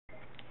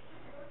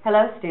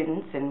Hello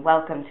students, and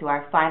welcome to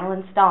our final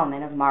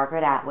installment of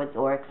Margaret Atwood's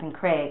Oryx and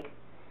Crake.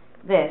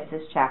 This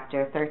is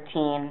Chapter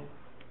 13.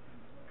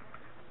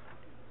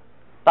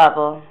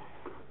 Bubble.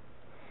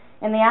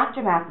 In the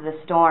aftermath of the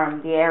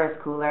storm, the air is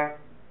cooler.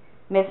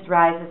 Mist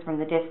rises from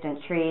the distant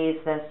trees,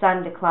 the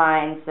sun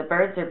declines, the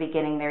birds are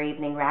beginning their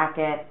evening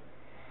racket.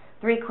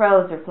 3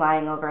 crows are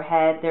flying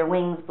overhead, their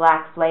wings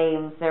black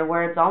flames, their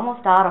words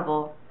almost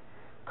audible.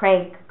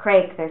 Crake,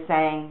 crake, they're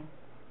saying.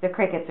 The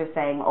crickets are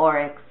saying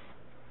Oryx.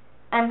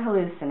 I'm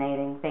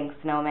hallucinating, thinks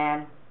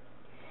Snowman.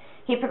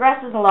 He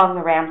progresses along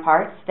the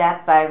rampart,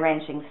 step by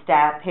wrenching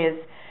step.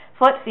 His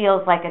foot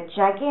feels like a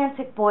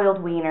gigantic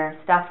boiled wiener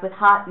stuffed with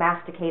hot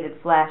masticated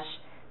flesh,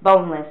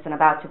 boneless and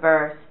about to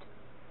burst.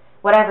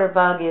 Whatever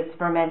bug is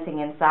fermenting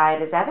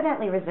inside is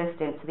evidently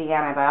resistant to the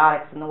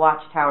antibiotics in the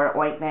watchtower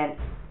ointment.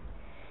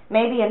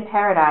 Maybe in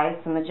paradise,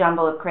 in the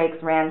jumble of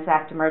Crake's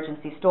ransacked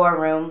emergency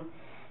storeroom,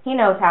 he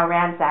knows how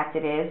ransacked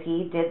it is.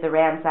 He did the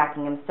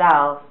ransacking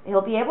himself. He'll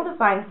be able to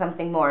find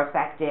something more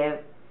effective.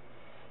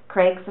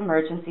 Crake's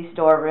emergency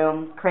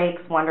storeroom,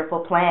 Crake's wonderful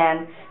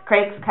plan,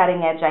 Crake's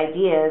cutting-edge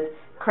ideas,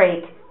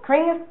 Crake,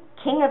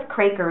 king of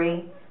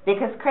crakery,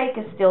 because Crake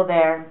is still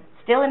there,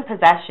 still in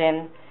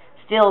possession,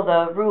 still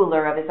the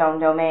ruler of his own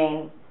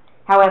domain.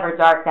 However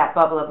dark that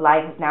bubble of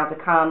light has now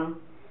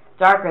become,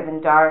 darker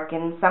than dark,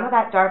 and some of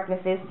that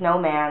darkness is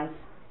Snowman's.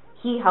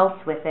 He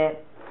helps with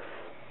it.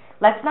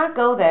 Let's not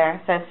go there,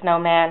 says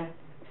Snowman.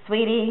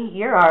 Sweetie,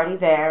 you're already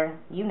there.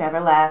 You never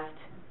left.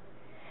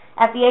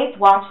 At the 8th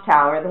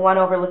watchtower, the one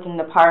overlooking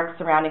the park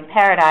surrounding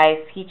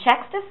Paradise, he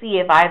checks to see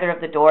if either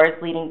of the doors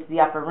leading to the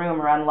upper room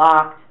are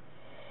unlocked.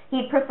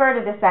 He'd prefer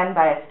to descend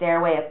by a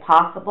stairway if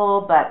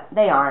possible, but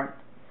they aren't.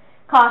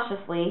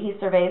 Cautiously, he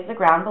surveys the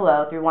ground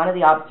below through one of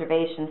the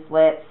observation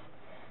slits.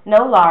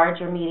 No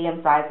large or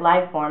medium-sized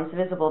life forms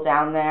visible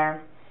down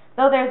there,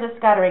 though there's a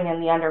scuttering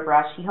in the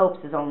underbrush he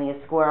hopes is only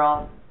a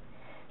squirrel.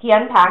 He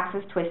unpacks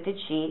his twisted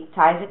sheet,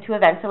 ties it to a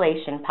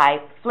ventilation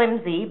pipe,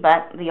 flimsy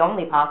but the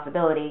only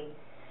possibility,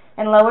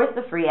 and lowers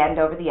the free end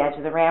over the edge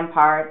of the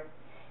rampart.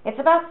 It's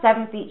about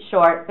 7 feet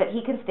short, but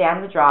he can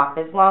stand the drop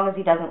as long as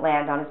he doesn't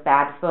land on his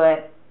bad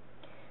foot.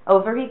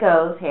 Over he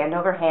goes, hand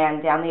over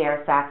hand, down the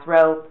air sack's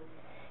rope.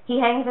 He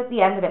hangs at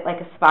the end of it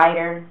like a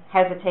spider,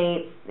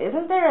 hesitates.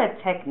 Isn't there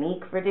a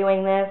technique for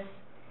doing this?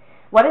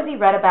 What has he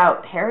read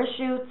about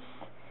parachutes?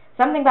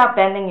 Something about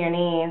bending your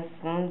knees,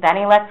 and then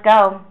he lets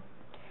go.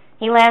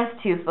 He lands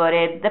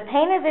 2-footed. The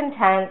pain is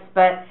intense,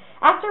 but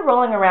after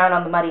rolling around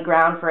on the muddy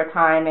ground for a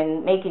time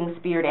and making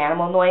speared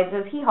animal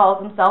noises, he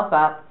hauls himself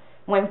up,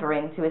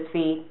 whimpering, to his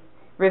feet.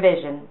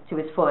 Revision, to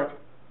his foot.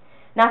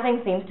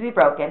 Nothing seems to be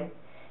broken.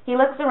 He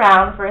looks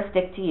around for a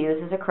stick to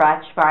use as a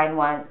crutch,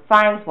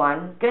 finds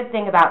one. Good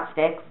thing about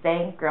sticks,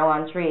 they grow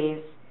on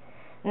trees.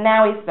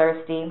 Now he's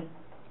thirsty.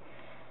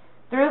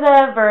 Through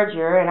the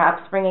verdure and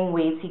upspringing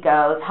weeds he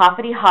goes,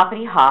 hoppity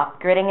hoppity hop,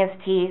 gritting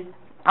his teeth.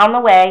 On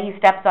the way, he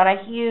steps on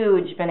a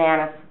huge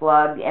banana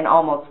slug and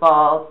almost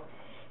falls.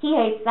 He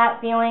hates that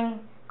feeling,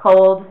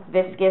 cold,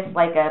 viscous,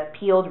 like a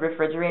peeled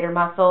refrigerator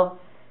muscle,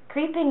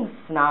 creeping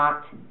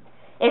snot.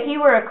 If he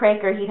were a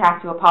craker, he'd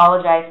have to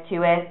apologize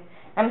to it.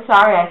 I'm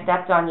sorry I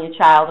stepped on you,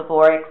 child of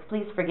Oryx.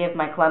 Please forgive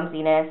my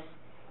clumsiness.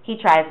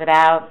 He tries it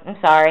out. I'm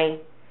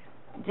sorry.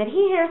 Did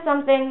he hear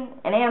something?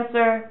 An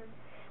answer?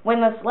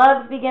 When the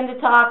slugs begin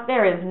to talk,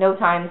 there is no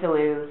time to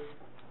lose.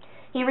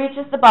 He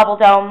reaches the bubble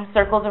dome,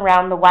 circles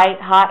around the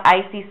white, hot,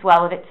 icy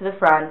swell of it to the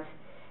front.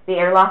 The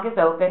airlock is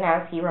open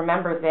as he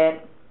remembers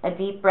it. A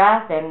deep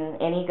breath,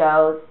 and in he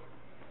goes.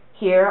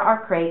 Here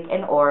are Crake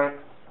and Oryx,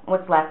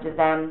 what's left of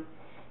them.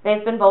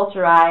 They've been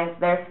vulturized.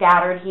 They're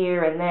scattered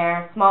here and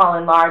there, small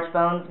and large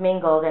bones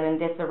mingled and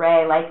in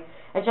disarray, like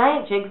a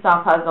giant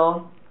jigsaw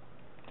puzzle.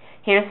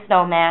 Here's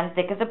Snowman,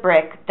 thick as a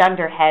brick,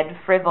 dunderhead,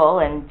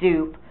 frivol, and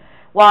dupe,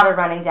 water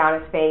running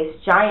down his face,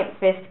 giant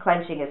fist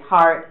clenching his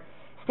heart,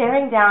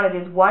 staring down at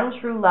his one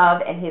true love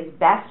and his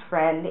best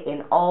friend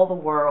in all the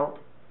world.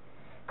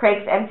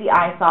 Crake's empty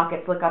eye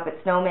sockets look up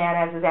at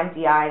Snowman as his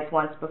empty eyes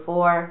once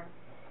before.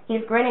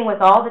 He's grinning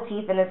with all the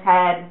teeth in his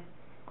head.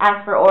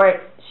 As for Oryx,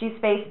 she's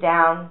face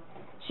down.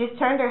 She's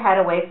turned her head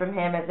away from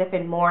him as if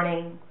in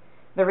mourning.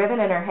 The ribbon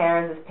in her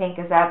hair is as pink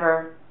as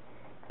ever.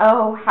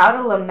 Oh, how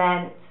to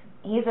lament.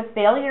 He's a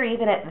failure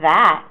even at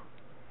that.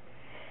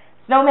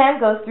 Snowman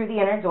goes through the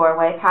inner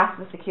doorway, past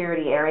the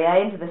security area,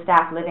 into the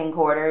staff living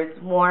quarters.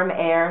 Warm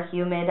air,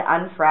 humid,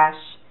 unfresh.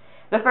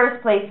 The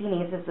first place he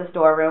needs is the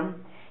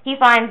storeroom. He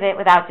finds it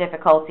without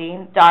difficulty,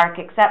 dark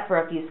except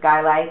for a few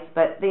skylights,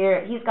 but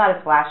he's got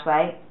his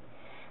flashlight.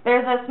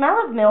 There's a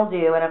smell of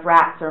mildew and of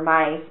rats or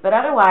mice, but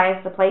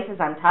otherwise the place is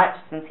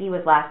untouched since he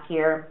was last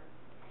here.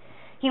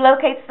 He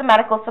locates the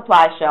medical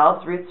supply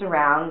shelves, roots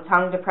around,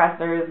 tongue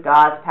depressors,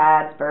 gauze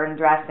pads, burn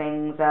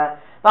dressings, a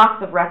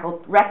box of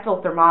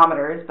rectal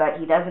thermometers, but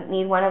he doesn't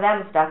need one of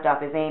them stuffed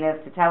up his anus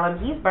to tell him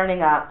he's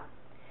burning up.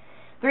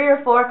 3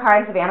 or 4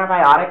 kinds of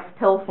antibiotics,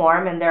 pill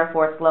form and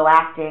therefore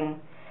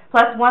slow-acting,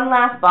 plus one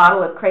last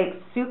bottle of Crake's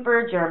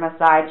super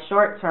germicide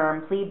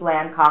short-term plea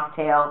bland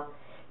cocktail.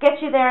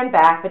 Get you there and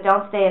back, but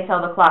don't stay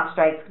until the clock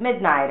strikes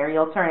midnight or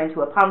you'll turn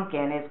into a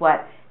pumpkin, is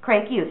what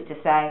Crake used to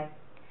say.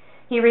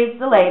 He reads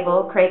the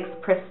label, Crake's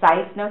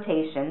precise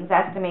notations,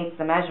 estimates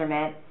the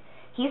measurement.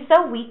 He's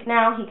so weak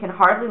now he can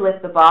hardly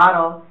lift the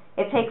bottle.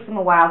 It takes him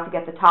a while to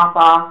get the top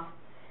off.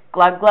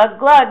 Glug, glug,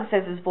 glug,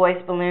 says his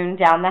voice balloon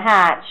down the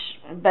hatch.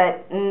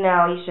 But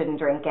no, he shouldn't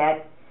drink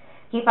it.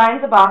 He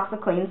finds a box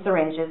of clean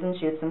syringes and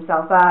shoots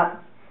himself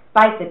up.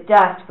 Bite the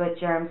dust, foot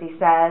germs, he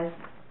says.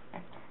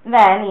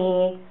 Then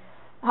he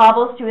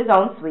hobbles to his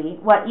own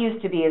suite, what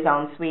used to be his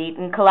own suite,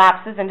 and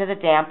collapses into the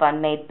damp,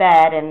 unmade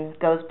bed and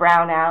goes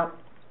brown out.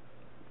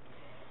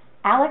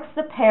 Alex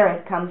the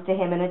parrot comes to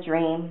him in a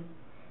dream.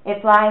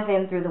 It flies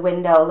in through the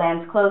window,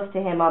 lands close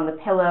to him on the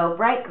pillow,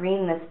 bright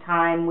green this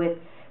time, with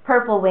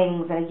purple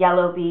wings and a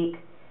yellow beak,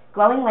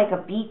 glowing like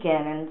a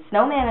beacon, and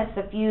Snowman is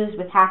suffused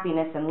with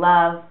happiness and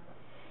love.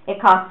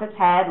 It cocks its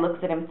head,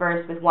 looks at him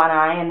first with one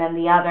eye and then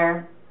the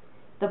other.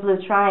 The blue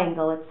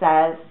triangle, it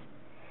says.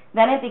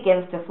 Then it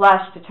begins to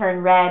flush, to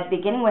turn red,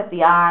 beginning with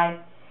the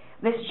eye.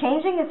 This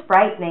changing is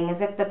frightening,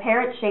 as if the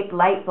parrot-shaped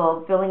light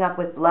bulb filling up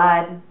with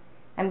blood.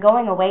 I'm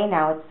going away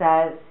now, it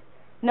says.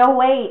 No,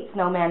 wait,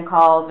 Snowman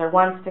calls, or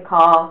wants to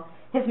call.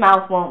 His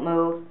mouth won't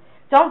move.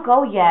 Don't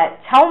go yet.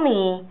 Tell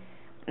me.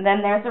 And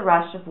then there's a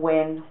rush of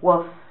wind.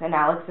 Woof, and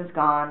Alex is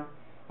gone.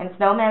 And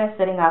Snowman is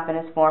sitting up in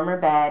his former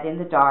bed in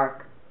the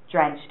dark,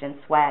 drenched in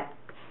sweat.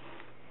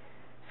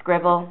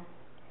 Scribble.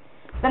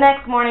 The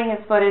next morning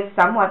his foot is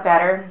somewhat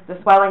better. The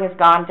swelling has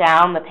gone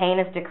down. The pain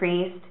has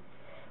decreased.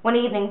 When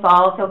evening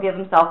falls, he'll give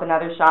himself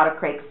another shot of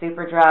Crake's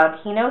super drug.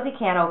 He knows he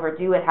can't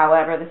overdo it,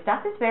 however. The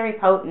stuff is very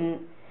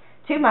potent.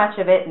 Too much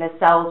of it and his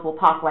cells will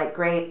pop like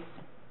grapes.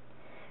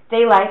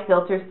 Daylight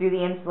filters through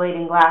the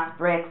insulating glass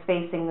bricks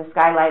facing the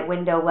skylight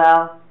window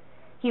well.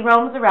 He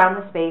roams around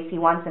the space he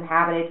once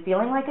inhabited,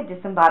 feeling like a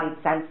disembodied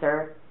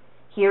censor.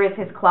 Here is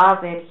his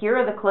closet. Here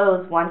are the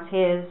clothes once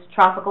his,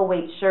 tropical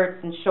weight shirts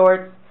and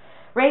shorts,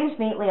 ranged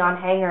neatly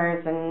on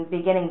hangers and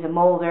beginning to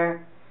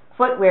molder.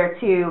 Footwear,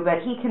 too,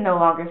 but he can no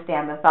longer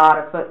stand the thought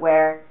of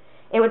footwear.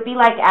 It would be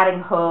like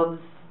adding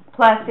hooves,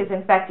 plus his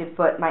infected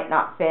foot might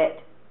not fit.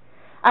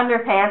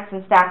 Underpants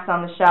and stacks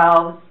on the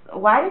shelves.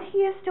 Why did he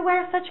used to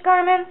wear such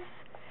garments?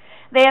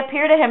 They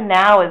appear to him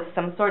now as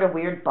some sort of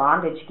weird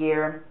bondage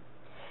gear.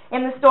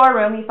 In the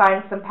storeroom he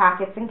finds some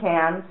packets and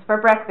cans. For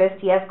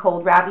breakfast he has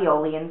cold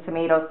ravioli and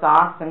tomato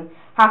sauce and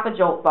half a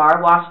Jolt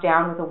bar washed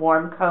down with a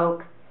warm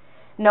Coke.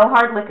 No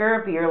hard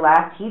liquor or beer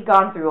left. He'd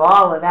gone through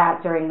all of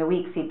that during the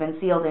weeks he'd been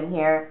sealed in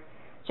here.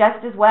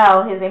 Just as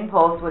well, his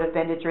impulse would have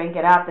been to drink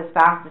it up as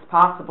fast as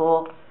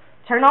possible.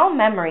 Turn all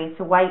memory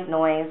to white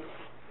noise.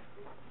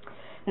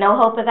 No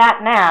hope of that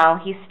now.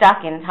 He's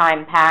stuck in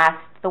time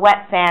past. The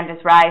wet sand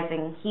is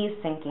rising. He's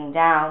sinking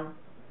down.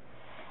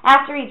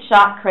 After he'd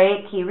shot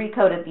Crake, he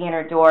recoated the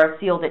inner door,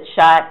 sealed it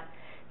shut.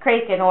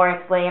 Crake and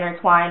Oryx lay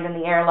intertwined in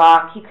the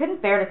airlock. He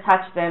couldn't bear to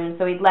touch them,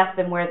 so he'd left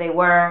them where they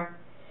were.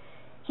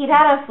 He'd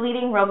had a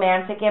fleeting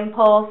romantic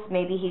impulse.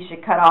 Maybe he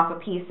should cut off a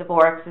piece of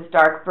Oryx's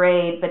dark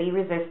braid, but he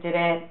resisted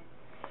it.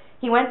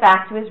 He went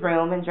back to his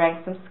room and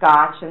drank some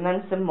scotch, and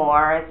then some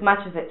more, as much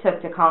as it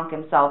took to conk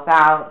himself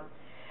out.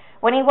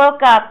 When he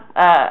woke up,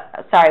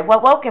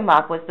 what woke him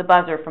up was the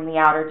buzzer from the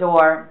outer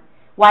door.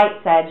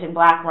 White Sedge and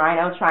Black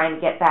Rhino trying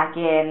to get back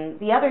in.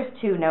 The others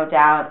too, no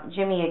doubt.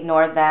 Jimmy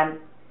ignored them.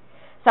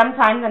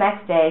 Sometime the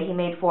next day, he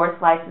made 4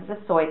 slices of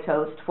soy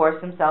toast,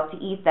 forced himself to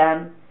eat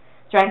them,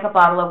 drank a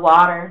bottle of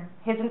water.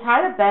 His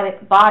entire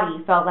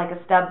body felt like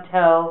a stubbed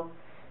toe,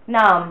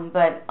 numb,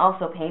 but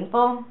also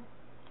painful.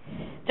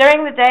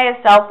 During the day,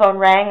 a cell phone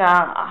rang,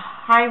 a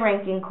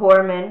high-ranking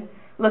corpsman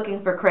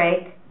looking for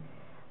Crake.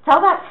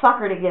 Tell that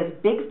fucker to get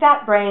his big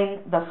fat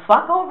brain the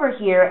fuck over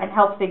here and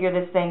help figure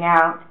this thing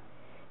out.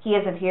 He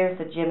isn't here,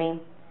 said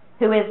Jimmy.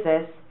 Who is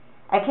this?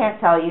 I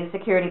can't tell you.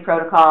 Security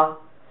protocol.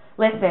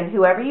 Listen,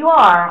 whoever you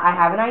are, I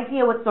have an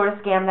idea what sort of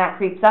scam that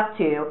creep's up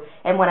to,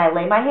 and when I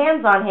lay my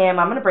hands on him,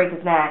 I'm going to break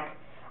his neck.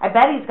 I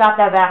bet he's got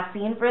that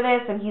vaccine for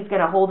this, and he's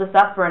going to hold us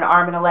up for an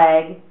arm and a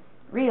leg.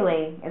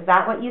 Really? Is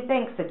that what you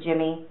think? Said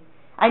Jimmy.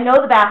 I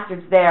know the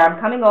bastard's there. I'm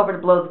coming over to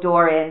blow the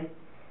door in.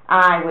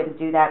 I wouldn't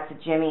do that, said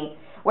Jimmy.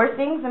 We're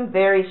seeing some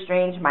very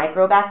strange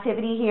microbe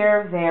activity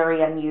here,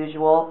 very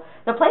unusual.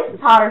 The place is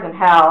hotter than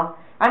hell.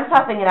 I'm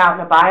toughing it out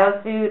in a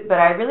biosuit, but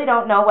I really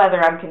don't know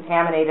whether I'm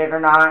contaminated or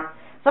not.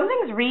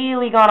 Something's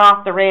really gone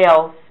off the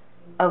rails.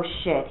 Oh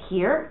shit,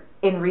 here?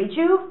 In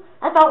Rejuve?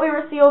 I thought we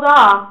were sealed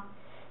off.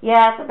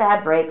 Yeah, it's a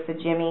bad break, said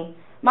Jimmy.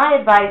 My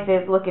advice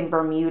is look in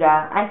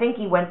Bermuda. I think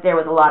he went there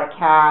with a lot of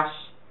cash.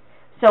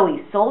 So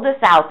he sold us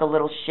out, the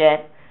little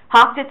shit.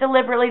 Hawked it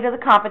deliberately to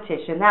the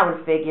competition. That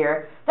would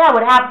figure. That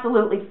would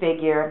absolutely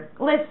figure.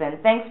 Listen,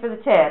 thanks for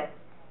the tip.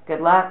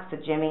 Good luck,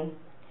 said Jimmy.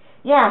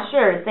 Yeah,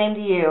 sure, same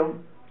to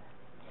you.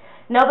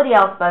 Nobody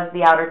else buzzed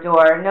the outer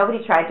door.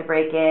 Nobody tried to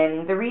break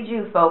in. The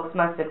Rejuve folks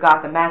must have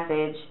got the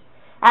message.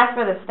 As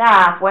for the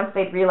staff, once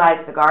they'd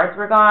realized the guards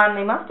were gone,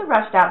 they must have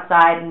rushed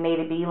outside and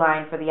made a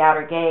beeline for the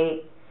outer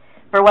gate,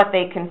 for what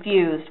they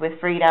confused with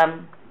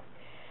freedom.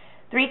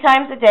 3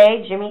 times a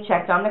day, Jimmy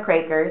checked on the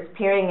Crakers,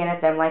 peering in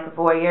at them like a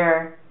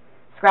voyeur.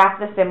 Scrap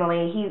the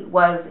simile, he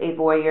was a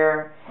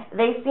voyeur.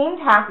 They seemed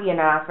happy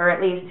enough, or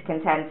at least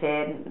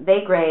contented.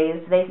 They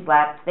grazed, they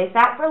slept, they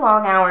sat for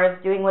long hours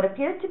doing what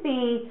appeared to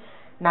be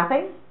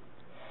nothing.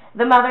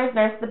 The mothers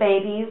nursed the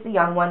babies, the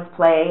young ones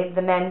played,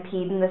 the men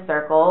peed in the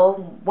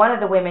circle. One of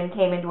the women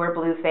came into her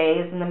blue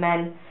phase, and the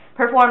men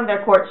performed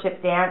their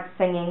courtship dance,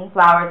 singing,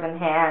 flowers in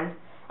hand,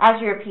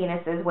 azure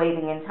penises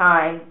waving in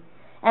time.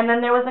 And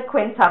then there was a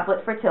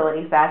quintuplet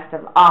fertility fest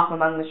of off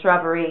among the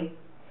shrubbery.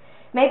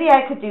 Maybe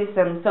I could do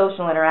some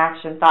social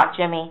interaction, thought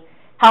Jimmy.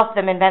 Help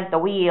them invent the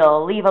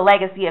wheel, leave a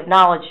legacy of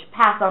knowledge,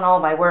 pass on all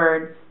my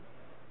words.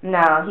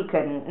 No, he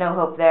couldn't. No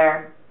hope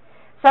there.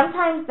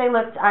 Sometimes they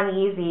looked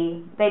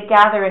uneasy. They'd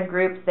gather in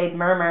groups, they'd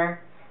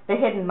murmur. The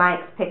hidden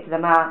mics picked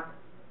them up.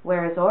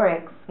 Where is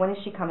Oryx? When is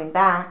she coming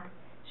back?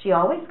 She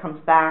always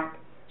comes back.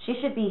 She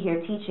should be here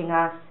teaching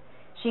us.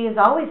 She is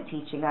always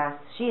teaching us.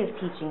 She is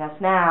teaching us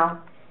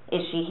now.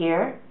 Is she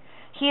here?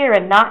 Here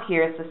and not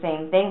here is the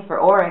same thing for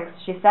Oryx.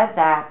 She said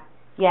that.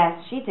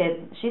 Yes, she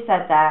did. She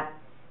said that.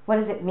 What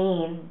does it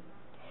mean?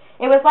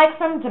 It was like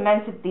some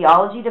demented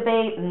theology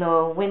debate in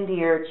the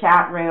windier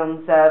chat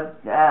rooms of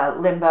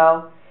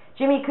Limbo.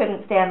 Jimmy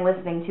couldn't stand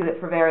listening to it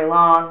for very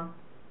long.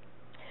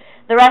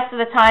 The rest of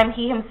the time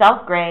he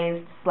himself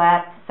grazed,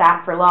 slept,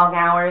 sat for long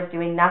hours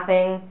doing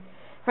nothing.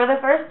 For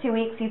the first 2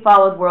 weeks he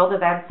followed world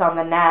events on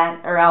the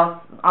net, or else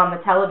on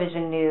the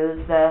television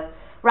news, the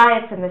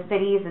riots in the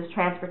cities as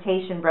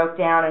transportation broke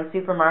down and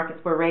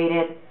supermarkets were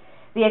raided,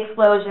 the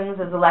explosions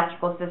as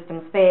electrical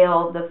systems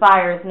failed, the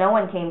fires no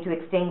one came to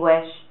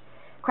extinguish.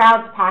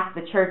 Crowds packed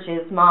the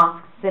churches,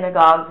 mosques,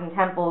 synagogues, and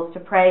temples to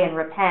pray and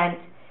repent,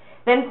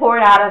 then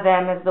poured out of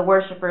them as the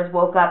worshippers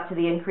woke up to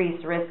the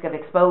increased risk of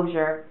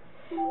exposure.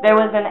 There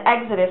was an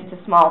exodus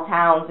to small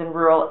towns and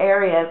rural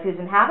areas whose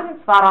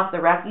inhabitants fought off the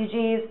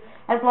refugees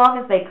as long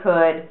as they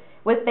could,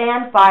 with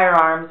banned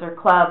firearms or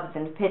clubs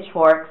and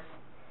pitchforks.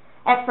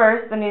 At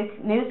first, the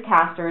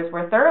newscasters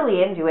were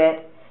thoroughly into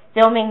it,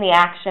 filming the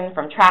action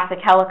from traffic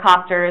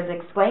helicopters,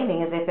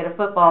 exclaiming as if at a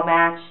football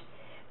match,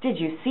 "Did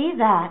you see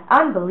that?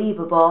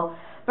 Unbelievable.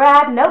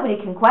 Brad, nobody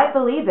can quite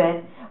believe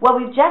it. What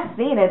we've just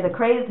seen is a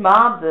crazed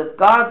mob of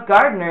God's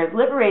gardeners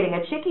liberating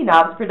a Chicky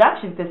Knobs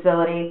production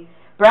facility.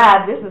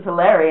 Brad, this is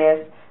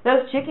hilarious.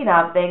 Those Chicky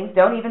Knob things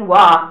don't even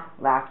walk."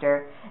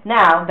 Laughter.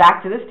 Now,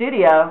 back to the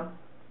studio.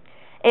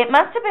 It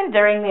must have been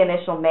during the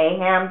initial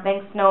mayhem,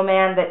 thinks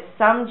Snowman, that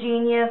some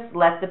genius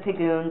let the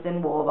Pagoons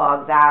and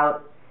Wolvogs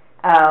out.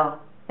 Oh,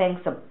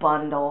 thanks a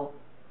bundle.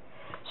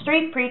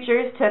 Street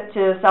preachers took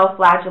to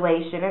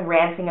self-flagellation and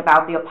ranting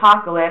about the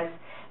apocalypse,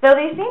 though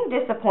they seemed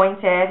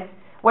disappointed.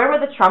 Where were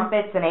the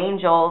trumpets and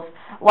angels?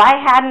 Why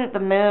hadn't the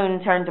moon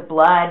turned to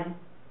blood?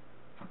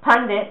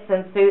 Pundits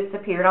in suits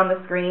appeared on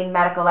the screen,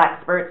 medical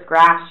experts,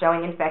 graphs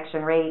showing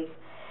infection rates,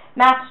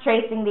 maps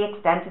tracing the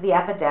extent of the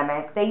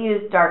epidemic. They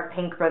used dark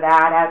pink for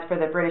that, as for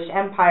the British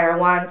Empire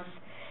once.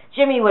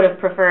 Jimmy would have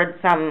preferred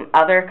some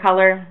other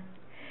color.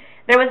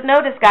 There was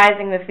no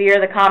disguising the fear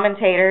of the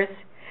commentators.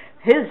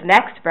 "Who's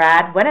next,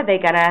 Brad? When are they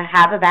going to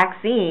have a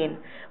vaccine?"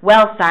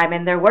 "Well,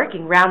 Simon, they're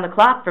working round the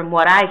clock from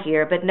what I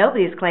hear, but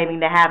nobody's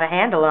claiming to have a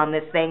handle on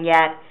this thing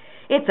yet.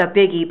 It's a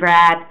biggie,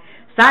 Brad.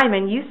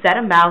 Simon, you said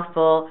a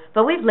mouthful,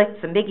 but we've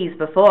licked some biggies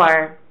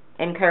before."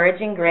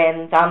 Encouraging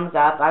grin, thumbs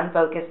up,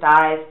 unfocused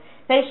eyes,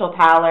 facial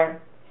pallor.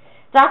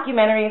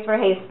 Documentaries were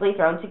hastily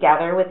thrown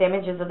together with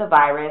images of the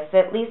virus.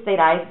 At least they'd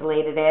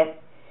isolated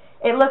it.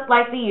 It looked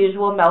like the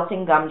usual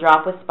melting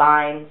gumdrop with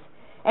spines,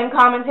 and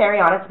commentary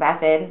on its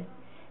method.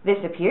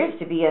 "This appears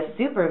to be a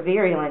super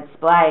virulent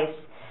splice.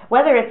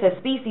 Whether it's a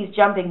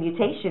species-jumping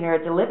mutation or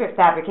a deliberate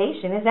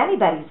fabrication is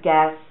anybody's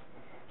guess."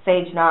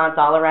 Sage nods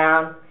all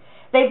around.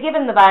 They've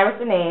given the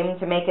virus a name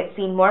to make it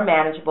seem more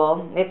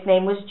manageable. Its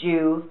name was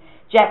Juve,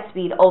 Jet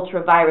Speed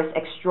Ultra Virus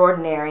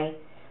Extraordinary.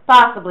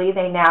 Possibly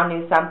they now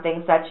knew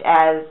something such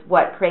as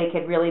what Crake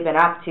had really been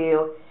up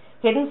to,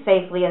 hidden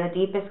safely in the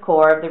deepest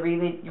core of the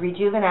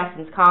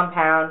rejuvenescence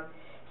compound,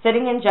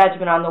 sitting in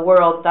judgment on the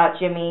world, thought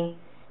Jimmy.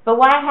 But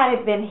why had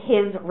it been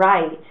his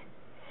right?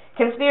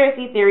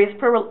 Conspiracy theories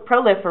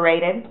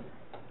proliferated.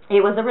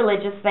 It was a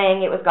religious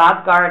thing. It was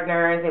God's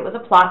gardeners. It was a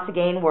plot to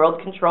gain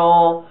world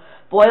control.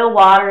 Boil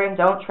water and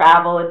don't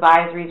travel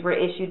advisories were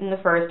issued in the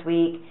first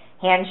week.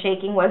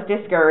 Handshaking was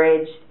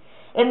discouraged.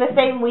 In the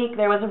same week,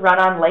 there was a run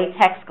on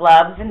latex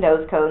gloves and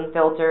nose cone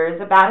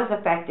filters, about as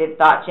effective,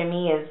 thought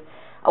Jimmy, as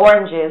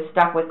oranges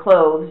stuck with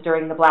cloves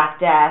during the Black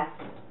Death.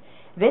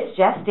 This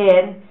just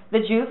in. The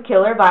Juve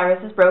killer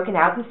virus has broken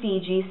out in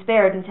Fiji,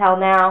 spared until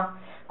now.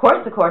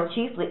 The course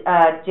chief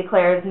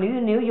declares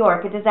New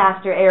York a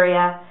disaster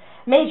area.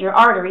 Major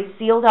arteries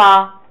sealed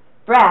off.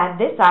 Brad,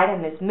 this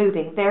item is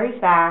moving very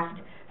fast.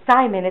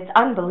 Simon, it's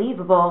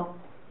unbelievable.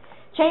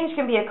 Change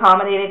can be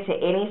accommodated to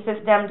any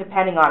system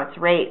depending on its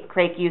rate,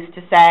 Crake used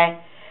to say.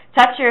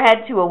 Touch your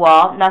head to a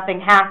wall,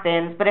 nothing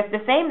happens, but if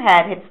the same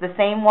head hits the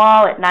same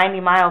wall at 90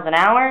 miles an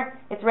hour,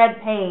 it's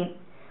red paint.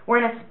 We're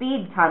in a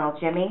speed tunnel,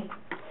 Jimmy.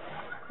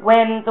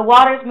 When the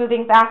water's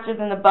moving faster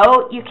than the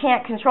boat, you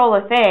can't control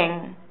a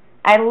thing.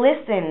 I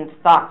listened,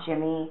 thought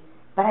Jimmy,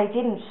 but I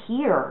didn't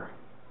hear.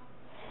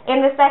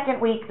 In the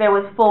second week, there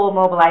was full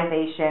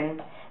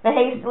mobilization. The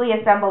hastily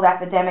assembled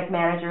epidemic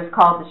managers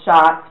called the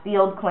shots,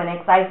 field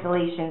clinics,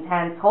 isolation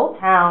tents, whole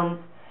towns,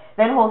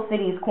 then whole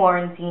cities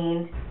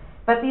quarantined.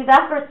 But these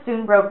efforts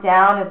soon broke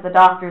down as the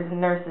doctors and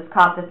nurses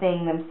caught the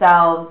thing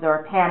themselves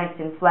or panicked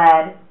and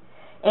fled.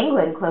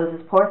 England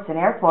closes ports and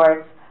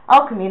airports.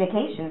 All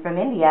communication from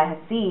India has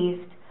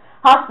ceased.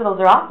 Hospitals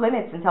are off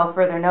limits until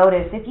further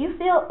notice. If you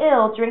feel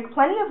ill, drink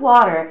plenty of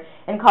water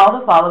and call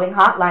the following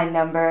hotline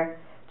number.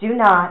 Do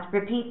not,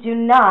 repeat, do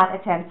not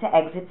attempt to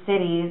exit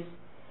cities.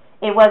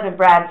 It wasn't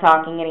Brad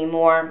talking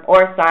anymore,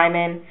 or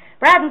Simon.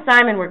 Brad and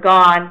Simon were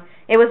gone.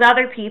 It was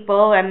other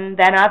people and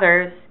then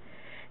others.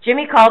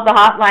 Jimmy called the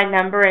hotline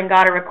number and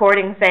got a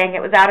recording saying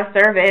it was out of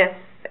service.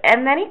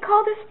 And then he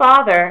called his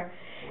father,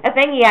 a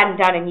thing he hadn't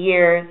done in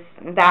years.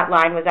 That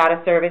line was out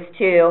of service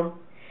too.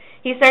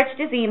 He searched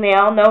his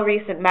email, no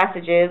recent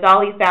messages.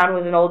 All he found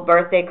was an old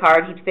birthday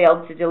card he'd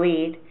failed to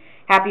delete.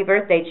 Happy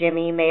birthday,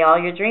 Jimmy. May all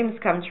your dreams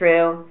come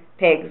true.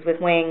 Pigs with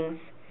wings.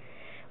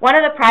 One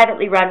of the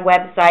privately run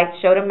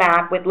websites showed a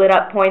map with lit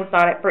up points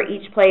on it for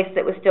each place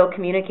that was still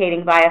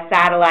communicating via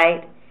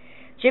satellite.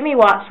 Jimmy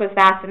watched with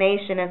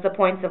fascination as the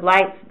points of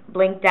light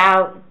blinked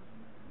out.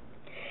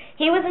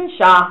 He was in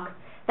shock.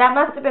 That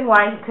must have been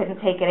why he couldn't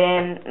take it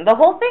in. The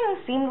whole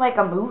thing seemed like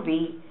a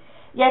movie.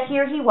 Yet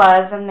here he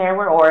was, and there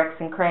were Oryx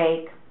and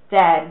Crake,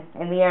 dead,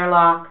 in the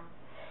airlock.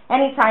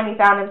 Any time he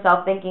found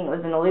himself thinking it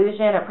was an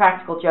illusion, a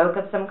practical joke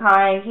of some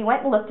kind, he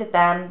went and looked at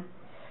them.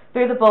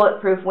 Through the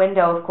bulletproof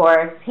window, of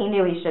course. He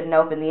knew he shouldn't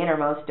open the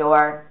innermost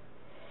door.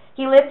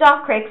 He lived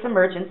off Crake's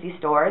emergency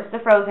stores, the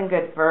frozen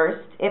good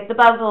first. If the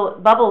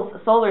Bubbles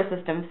solar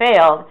system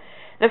failed,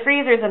 the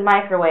freezers and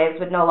microwaves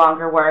would no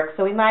longer work,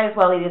 so he might as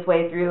well eat his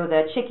way through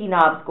the Chicky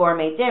Knobs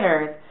gourmet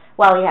dinners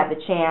while he had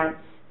the chance.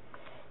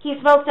 He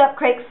smoked up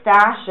Crake's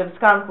stash of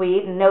skunk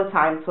weed in no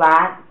time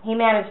flat. He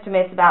managed to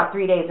miss about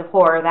 3 days of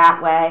horror that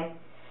way.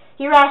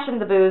 He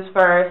rationed the booze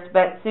first,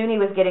 but soon he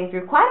was getting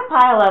through quite a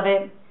pile of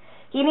it.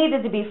 He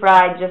needed to be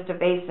fried just to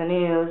face the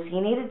news.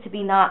 He needed to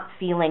be not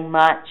feeling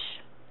much.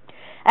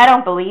 I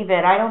don't believe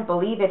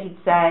it, he'd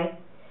say.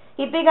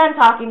 He'd begun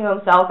talking to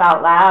himself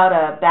out loud,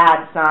 a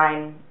bad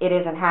sign. It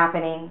isn't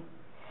happening.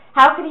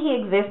 How could he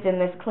exist in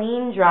this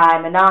clean, dry,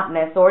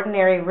 monotonous,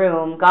 ordinary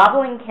room,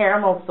 gobbling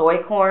caramel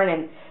soy corn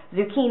and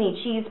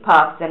zucchini cheese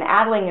puffs and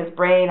addling his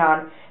brain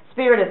on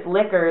spirituous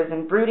liquors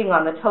and brooding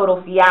on the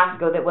total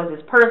fiasco that was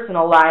his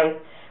personal life,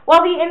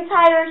 while the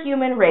entire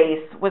human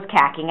race was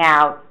cacking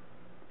out?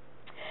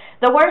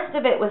 The worst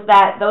of it was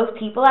that those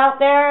people out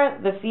there,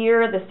 the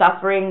fear, the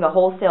suffering, the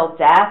wholesale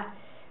death,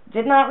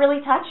 did not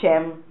really touch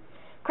him.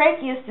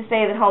 Crake used to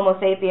say that Homo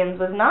sapiens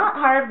was not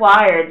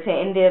hardwired to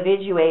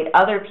individuate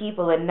other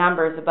people in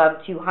numbers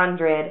above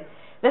 200,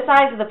 the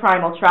size of the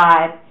primal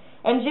tribe,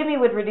 and Jimmy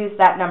would reduce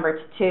that number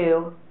to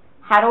 2.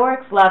 Had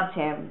Oryx loved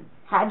him?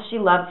 Had she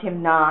loved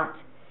him not?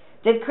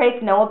 Did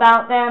Crake know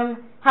about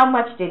them? How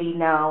much did he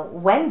know?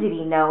 When did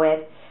he know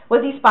it?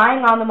 Was he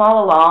spying on them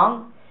all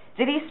along?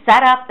 Did he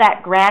set up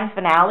that grand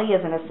finale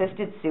as an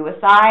assisted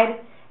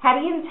suicide?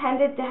 Had he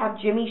intended to have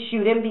Jimmy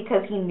shoot him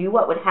because he knew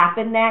what would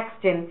happen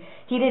next and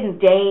he didn't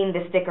deign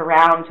to stick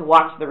around to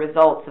watch the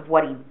results of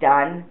what he'd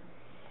done?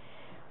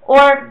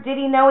 Or did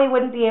he know he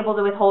wouldn't be able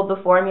to withhold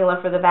the formula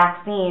for the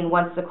vaccine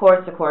once the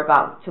Corsicore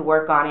got to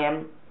work on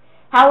him?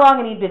 How long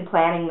had he been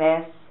planning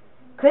this?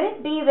 Could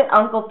it be that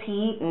Uncle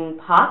Pete and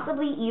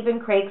possibly even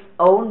Crake's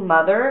own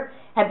mother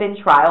had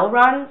been trial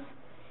runs?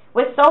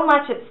 With so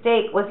much at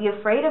stake, was he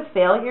afraid of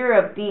failure,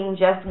 of being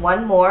just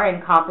one more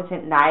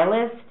incompetent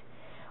nihilist?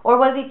 Or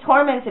was he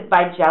tormented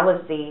by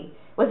jealousy?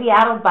 Was he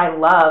addled by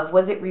love?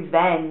 Was it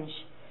revenge?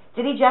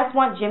 Did he just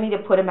want Jimmy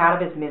to put him out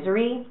of his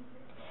misery?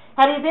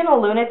 Had he been a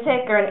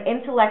lunatic or an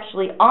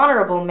intellectually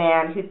honorable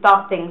man who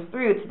thought things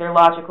through to their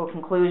logical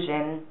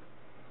conclusion?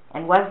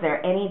 And was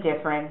there any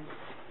difference?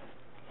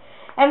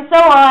 And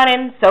so on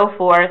and so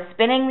forth,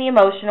 spinning the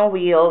emotional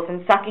wheels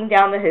and sucking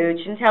down the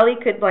hooch until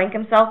he could blink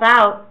himself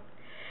out.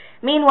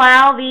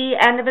 Meanwhile, the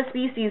end of a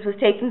species was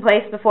taking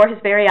place before his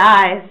very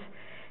eyes.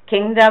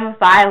 Kingdom,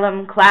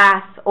 phylum,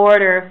 class,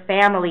 order,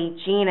 family,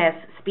 genus,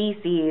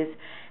 species.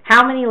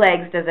 How many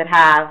legs does it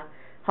have?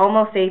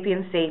 Homo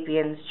sapiens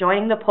sapiens,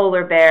 joining the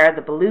polar bear,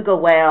 the beluga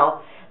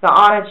whale, the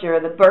onager,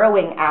 the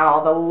burrowing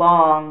owl, the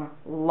long,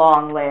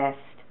 long list.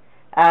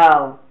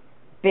 Oh,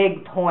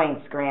 big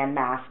points,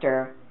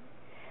 Grandmaster.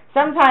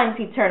 Sometimes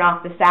he'd turn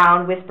off the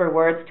sound, whisper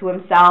words to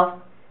himself.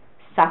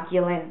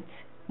 Succulent,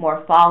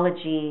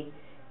 morphology,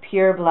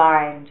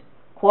 purblind,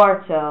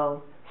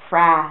 quarto,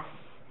 frass.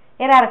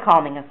 It had a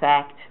calming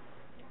effect.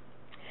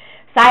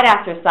 Site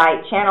after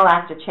site, channel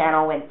after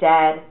channel went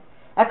dead.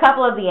 A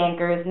couple of the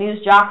anchors,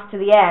 news jocks to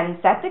the end,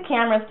 set the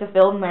cameras to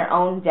film their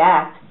own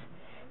deaths.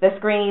 The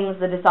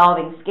screams, the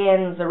dissolving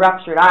skins, the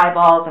ruptured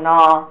eyeballs and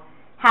all.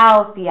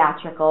 How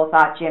theatrical,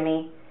 thought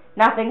Jimmy.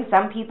 Nothing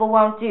some people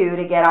won't do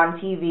to get on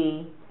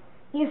TV.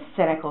 You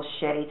cynical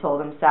shit, he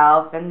told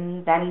himself,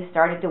 and then he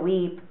started to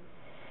weep.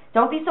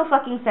 Don't be so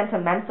fucking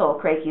sentimental,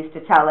 Crake used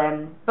to tell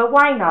him. But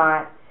why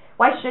not?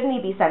 Why shouldn't he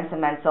be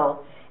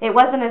sentimental? It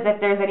wasn't as if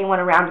there's anyone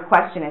around to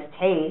question his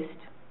taste.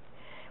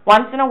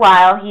 Once in a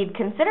while, he'd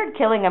considered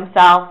killing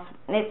himself.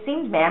 It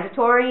seemed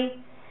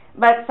mandatory,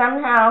 but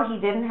somehow he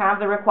didn't have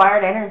the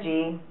required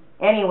energy.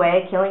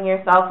 Anyway, killing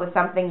yourself was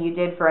something you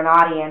did for an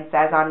audience,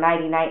 as on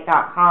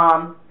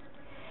nightynight.com.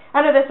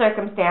 Under the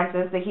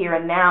circumstances, the here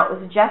and now, it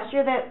was a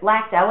gesture that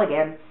lacked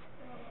elegance.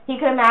 He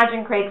could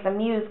imagine Crake's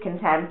amused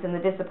contempt and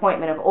the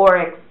disappointment of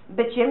Oryx.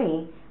 But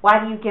Jimmy,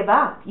 why do you give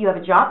up? You have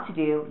a job to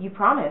do. You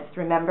promised,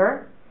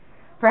 remember?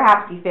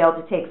 Perhaps he failed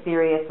to take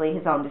seriously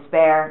his own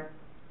despair.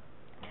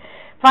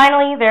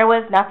 Finally, there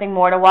was nothing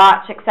more to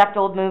watch except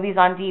old movies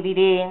on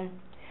DVD.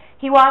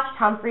 He watched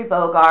Humphrey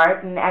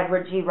Bogart and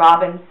Edward G.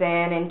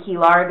 Robinson and Key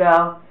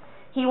Largo.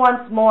 He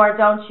wants more,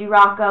 don't you,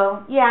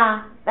 Rocco?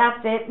 Yeah, that's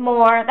it,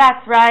 more.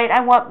 That's right,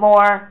 I want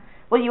more.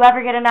 Will you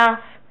ever get enough?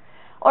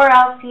 Or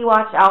else he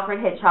watched Alfred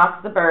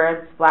Hitchcock's The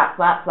Birds, flap,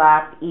 flap,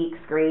 flap, eek,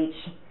 screech.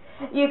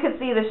 You could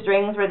see the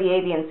strings where the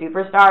avian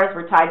superstars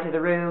were tied to the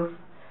roof.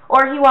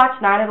 Or he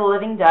watched Night of the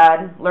Living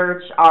Dead,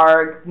 lurch,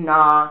 arg,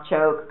 gnaw,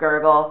 choke,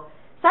 gurgle.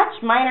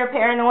 Such minor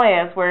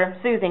paranoias were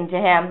soothing to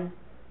him.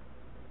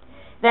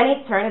 Then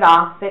he'd turn it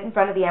off, sit in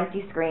front of the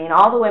empty screen.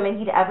 All the women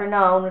he'd ever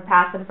known would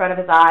pass in front of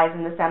his eyes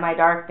in the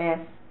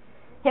semi-darkness.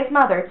 His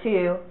mother,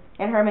 too,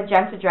 in her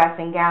magenta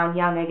dressing gown,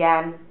 young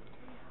again.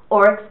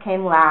 Oryx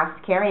came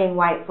last, carrying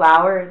white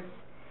flowers.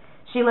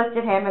 She looked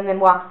at him and then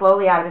walked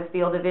slowly out of his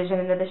field of vision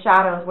into the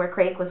shadows where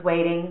Crake was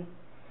waiting.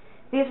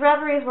 These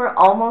reveries were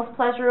almost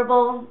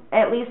pleasurable.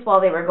 At least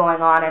while they were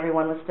going on,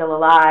 everyone was still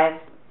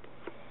alive.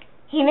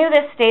 He knew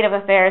this state of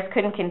affairs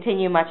couldn't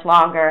continue much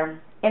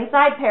longer.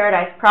 Inside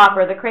Paradise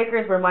proper, the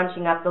Crakers were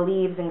munching up the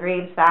leaves and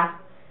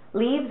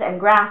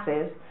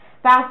grasses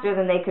faster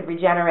than they could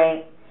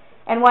regenerate.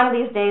 And one of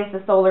these days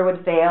the solar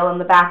would fail and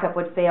the backup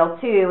would fail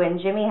too, and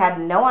Jimmy had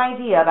no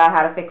idea about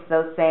how to fix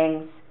those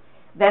things.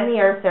 Then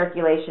the earth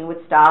circulation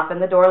would stop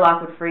and the door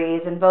lock would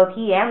freeze, and both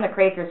he and the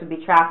Crakers would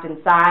be trapped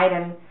inside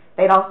and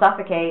they'd all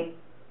suffocate.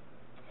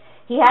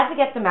 He had to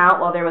get them out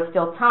while there was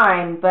still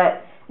time,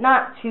 but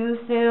not too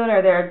soon,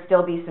 or there'd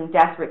still be some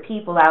desperate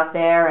people out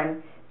there,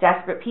 and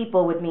desperate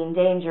people would mean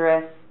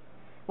dangerous.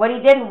 What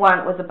he didn't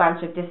want was a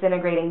bunch of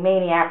disintegrating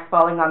maniacs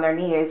falling on their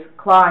knees,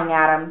 clawing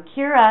at him.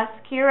 Cure us,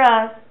 cure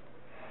us.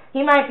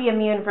 He might be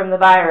immune from the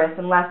virus,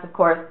 unless, of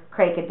course,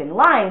 Crake had been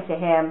lying to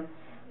him,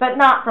 but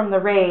not from the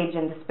rage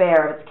and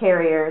despair of its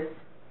carriers.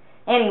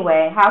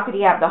 Anyway, how could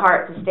he have the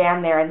heart to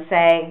stand there and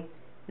say,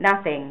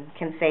 "Nothing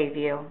can save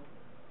you"?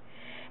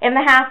 In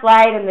the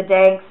half-light and the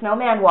dank,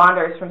 Snowman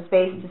wanders from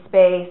space to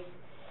space.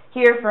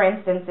 Here, for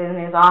instance, is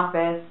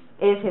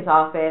his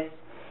office.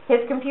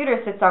 His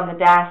computer sits on the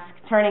desk,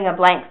 turning a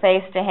blank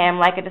face to him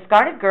like a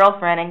discarded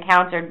girlfriend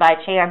encountered by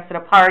chance at a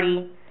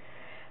party.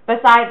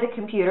 Beside the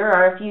computer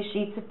are a few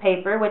sheets of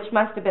paper, which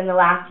must have been the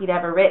last he'd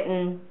ever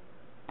written,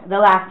 the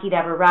last he'd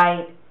ever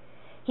write.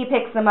 He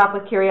picks them up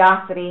with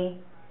curiosity.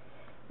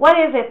 What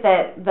is it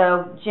that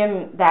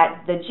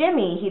the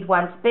Jimmy he'd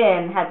once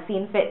been had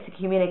seen fit to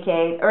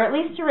communicate, or at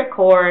least to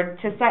record,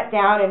 to set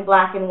down in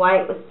black and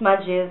white with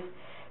smudges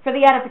for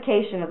the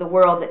edification of the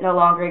world that no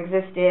longer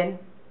existed?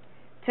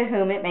 To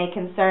whom it may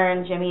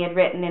concern, Jimmy had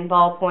written in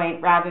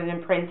ballpoint rather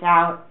than print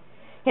out.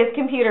 His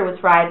computer was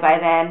fried by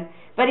then,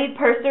 but he'd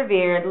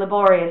persevered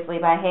laboriously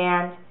by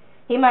hand.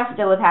 He must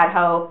still have had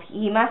hope.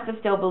 He must have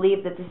still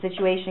believed that the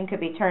situation could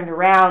be turned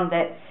around,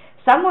 that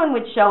someone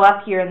would show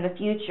up here in the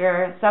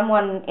future,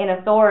 someone in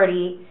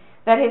authority,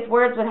 that his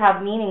words would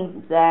have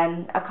meaning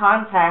then, a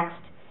context.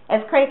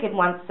 As Crake had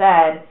once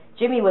said,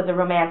 Jimmy was a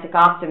romantic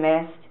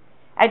optimist.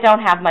 "I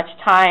don't have much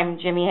time,"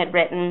 Jimmy had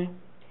written.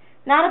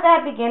 Not a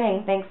bad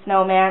beginning, thinks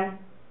Snowman.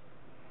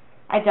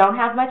 "I don't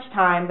have much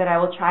time, but I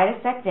will try to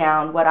set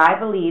down what I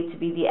believe to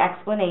be the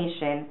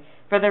explanation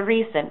for the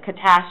recent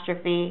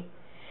catastrophe.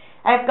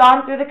 I have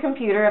gone through the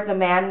computer of the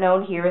man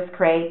known here as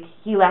Crake.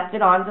 He left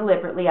it on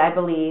deliberately, I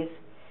believe,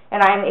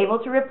 and I am able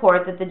to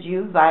report that the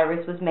Juve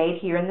virus was made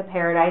here in the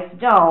Paradise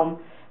Dome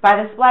by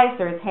the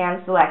splicers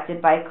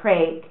hand-selected by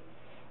Crake,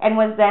 and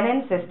was then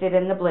insisted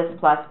in the Bliss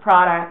Plus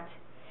product.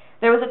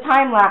 There was a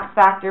time-lapse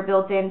factor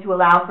built in to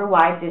allow for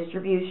wide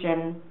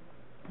distribution.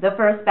 The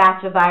first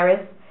batch of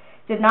virus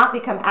did not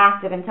become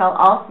active until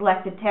all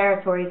selected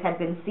territories had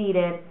been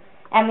seeded,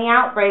 and the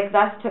outbreak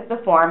thus took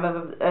the form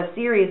of a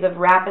series of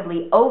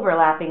rapidly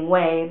overlapping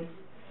waves.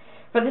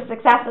 For the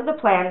success of the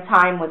plan,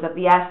 time was of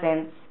the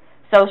essence.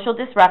 Social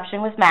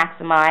disruption was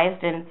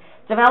maximized, and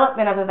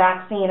development of a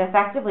vaccine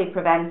effectively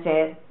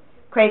prevented.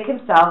 Crake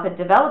himself had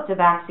developed a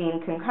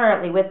vaccine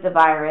concurrently with the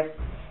virus,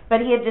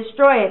 but he had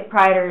destroyed it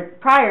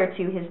prior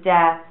to his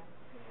death.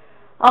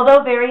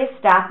 Although various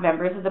staff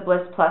members of the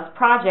Bliss Plus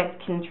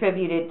project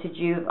contributed to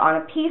Juve on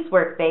a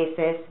piecework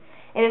basis,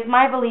 it is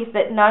my belief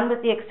that none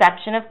with the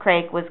exception of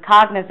Crake was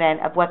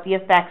cognizant of what the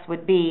effects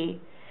would be.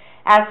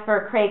 As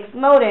for Crake's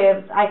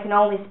motives, I can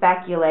only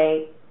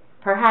speculate.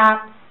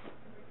 Perhaps.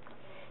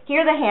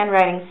 Here the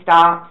handwriting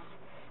stops.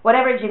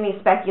 Whatever Jimmy's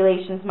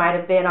speculations might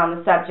have been on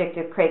the subject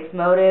of Crake's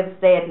motives,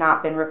 they had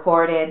not been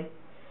recorded.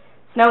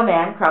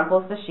 Snowman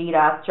crumples the sheet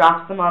up,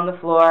 drops them on the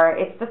floor.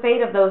 It's the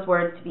fate of those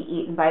words to be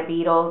eaten by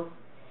beetles.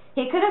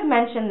 He could have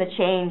mentioned the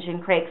change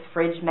in Crake's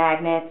fridge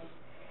magnets.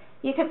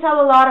 You could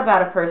tell a lot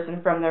about a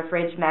person from their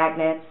fridge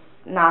magnets,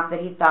 not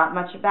that he thought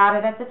much about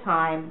it at the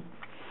time.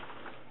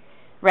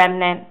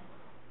 Remnant.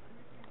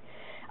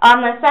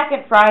 On the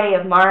second Friday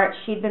of March,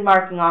 he'd been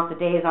marking off the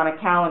days on a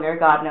calendar,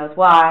 God knows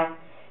why.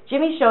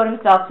 Jimmy showed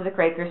himself to the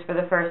Crakers for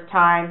the first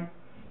time.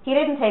 He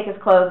didn't take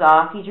his clothes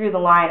off. He drew the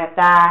line at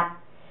that.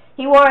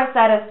 He wore a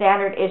set of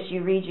standard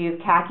issue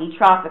Rejuve khaki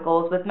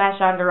tropicals with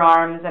mesh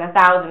underarms and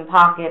 1,000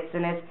 pockets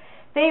and his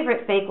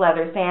favorite fake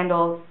leather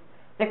sandals.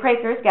 The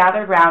Crakers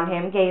gathered round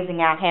him,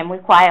 gazing at him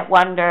with quiet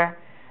wonder.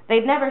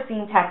 They'd never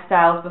seen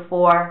textiles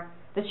before.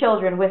 The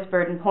children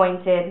whispered and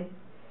pointed.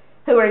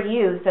 "Who are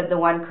you?" said the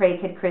one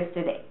Crake had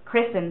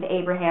christened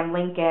Abraham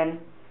Lincoln.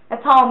 A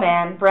tall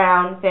man,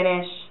 brown,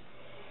 Finnish.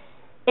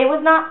 It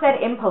was not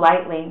said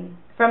impolitely.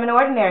 From an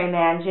ordinary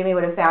man, Jimmy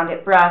would have found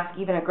it brusque,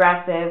 even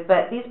aggressive,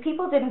 but these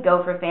people didn't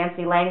go for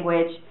fancy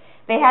language.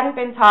 They hadn't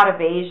been taught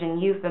evasion,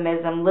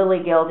 euphemism,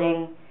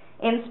 lily-gilding.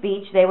 In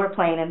speech, they were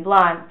plain and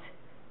blunt.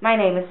 "My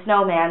name is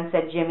Snowman,"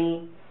 said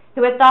Jimmy,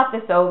 who had thought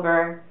this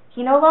over.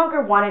 He no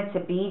longer wanted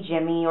to be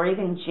Jimmy, or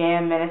even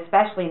Jim, and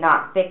especially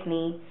not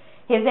Thickney.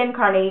 His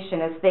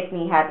incarnation as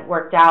Thickney hadn't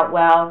worked out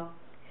well.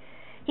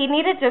 He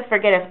needed to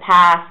forget his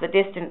past, the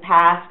distant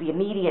past, the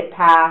immediate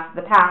past,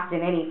 the past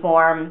in any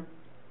form.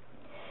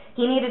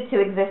 He needed to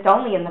exist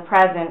only in the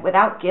present,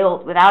 without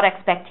guilt, without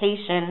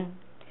expectation,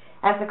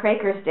 as the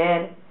Crakers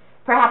did.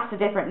 Perhaps a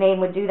different name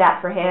would do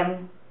that for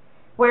him.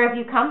 "Where have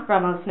you come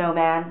from, O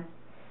Snowman?"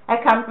 "I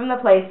come from the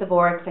place of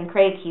Oryx and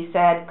Crake," he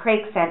said.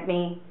 "Crake sent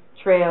me."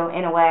 True,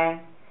 in a way.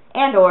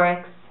 And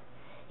Oryx.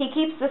 He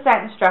keeps the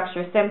sentence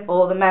structure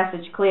simple, the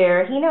message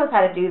clear. He knows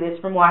how to do this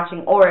from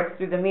watching Oryx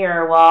through the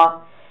mirror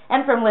wall,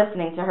 and from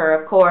listening to her,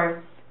 of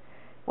course.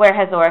 "Where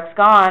has Oryx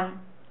gone?"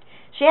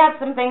 "She had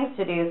some things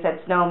to do," said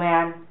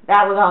Snowman.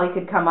 That was all he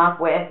could come up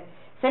with.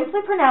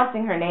 Simply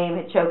pronouncing her name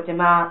had choked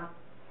him up.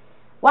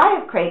 "Why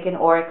have Crake and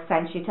Oryx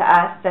sent you to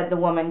us?" said the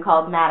woman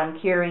called Madame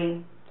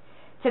Curie.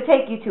 "To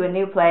take you to a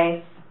new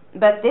place.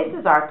 But this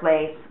is our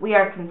place. We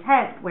are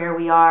content where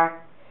we are."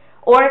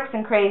 "Oryx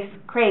and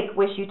Crake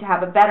wish you to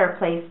have a better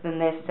place than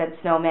this," said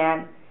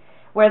Snowman,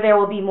 "where there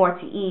will be more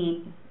to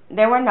eat."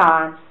 There were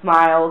nods,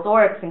 smiles.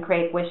 Oryx and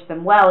Crake wished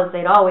them well, as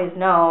they'd always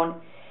known.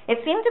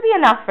 It seemed to be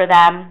enough for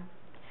them.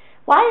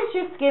 "Why is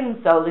your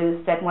skin so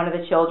loose?" said one of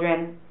the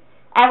children.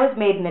 "I was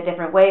made in a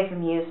different way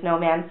from you,"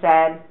 Snowman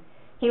said.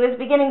 He was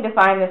beginning to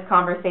find this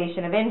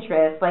conversation of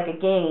interest, like a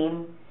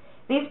game.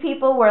 These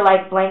people were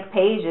like blank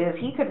pages.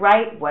 He could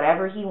write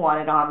whatever he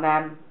wanted on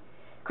them.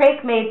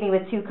 "Crake made me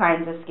with two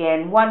kinds of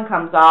skin. One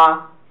comes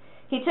off."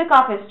 He took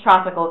off his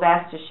tropical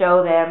vest to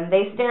show them.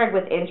 They stared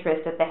with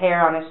interest at the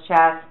hair on his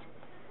chest.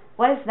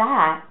 "What is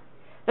that?"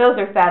 "Those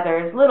are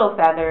feathers, little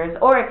feathers.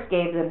 Oryx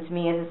gave them to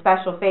me as a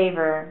special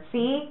favor.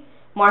 See?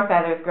 More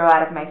feathers grow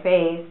out of my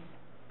face."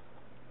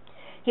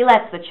 He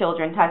lets the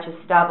children touch his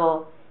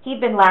stubble.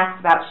 He'd been lax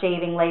about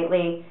shaving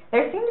lately.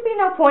 There seemed to be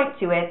no point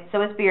to it,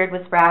 so his beard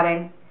was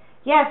sprouting.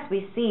 "Yes,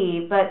 we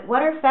see, but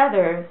what are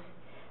feathers?"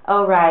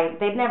 Oh, right,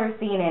 they'd never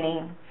seen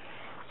any.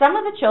 "Some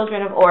of the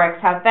children of Oryx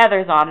have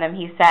feathers on them,"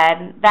 he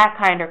said. "That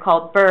kind are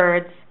called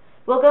birds.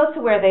 We'll go to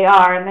where they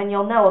are, and then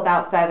you'll know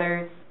about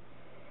feathers."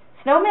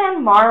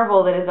 Snowman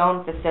marveled at his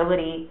own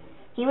facility.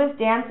 He was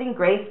dancing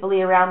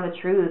gracefully around the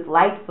truth,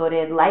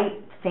 light-footed,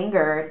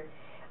 light-fingered.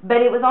 But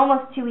it was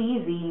almost too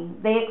easy.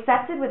 They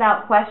accepted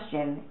without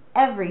question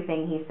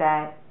everything he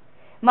said.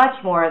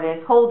 Much more of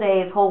this, whole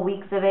days, whole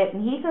weeks of it,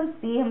 and he could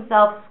see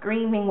himself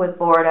screaming with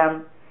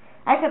boredom.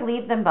 I could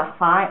leave them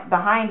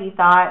behind, he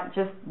thought.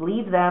 Just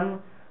leave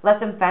them. Let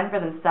them fend for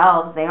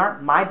themselves. They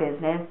aren't my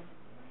business.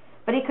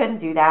 But he couldn't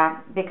do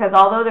that, because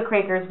although the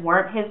Crakers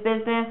weren't his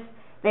business,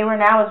 they were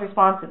now his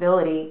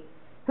responsibility.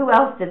 Who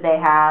else did they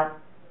have?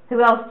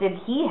 Who else did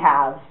he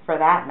have, for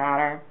that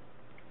matter?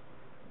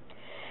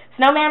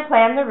 Snowman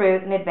planned the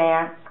route in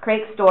advance.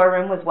 Crake's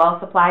storeroom was well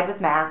supplied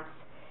with maps.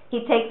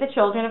 He'd take the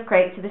children of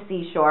Crake to the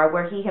seashore,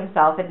 where he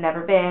himself had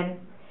never been.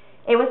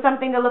 It was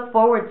something to look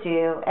forward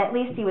to. At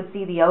least he would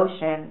see the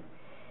ocean.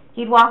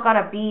 He'd walk on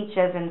a beach,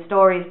 as in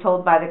stories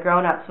told by the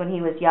grown-ups when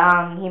he was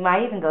young. He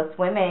might even go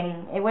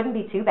swimming. It wouldn't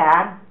be too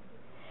bad.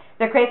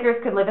 The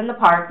Crakers could live in the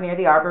park near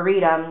the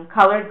Arboretum,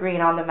 colored green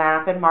on the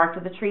map and marked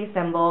with a tree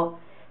symbol.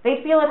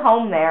 They'd feel at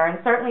home there, and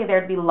certainly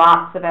there'd be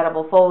lots of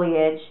edible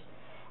foliage.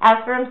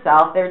 As for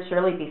himself, there'd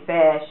surely be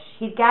fish.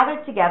 He'd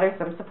gathered together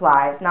some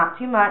supplies, not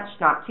too much,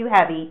 not too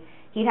heavy.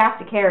 He'd have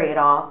to carry it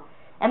all,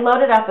 and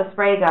loaded up a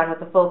spray gun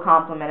with a full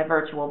complement of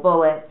virtual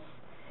bullets.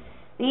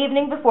 The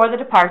evening before the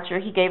departure,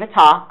 he gave a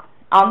talk.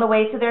 On the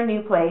way to their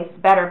new place,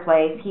 better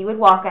place, he would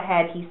walk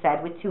ahead, he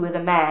said, with two of the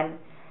men.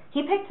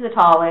 He picked the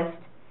tallest.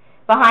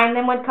 Behind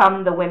them would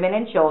come the women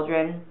and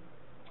children,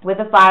 with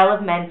a file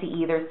of men to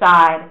either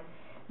side.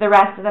 The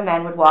rest of the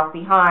men would walk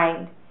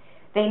behind.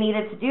 They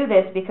needed to do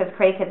this because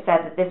Crake had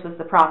said that this was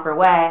the proper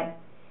way.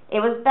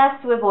 It was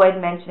best to avoid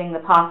mentioning the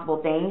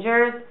possible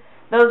dangers.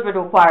 Those would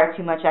require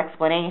too much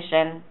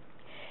explanation.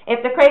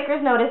 If the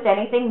Quakers noticed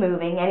anything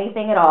moving,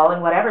 anything at all,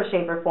 in whatever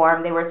shape or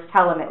form, they were to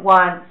tell him at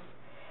once.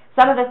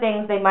 Some of the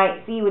things they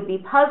might see would be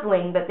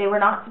puzzling, but they were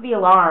not to be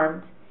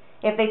alarmed.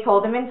 If they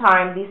told him in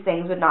time, these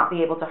things would not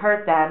be able to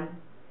hurt them.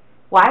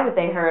 Why would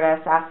they hurt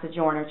us? Asked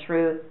Sojourner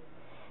Truth.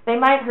 They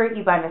might hurt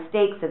you by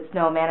mistake, said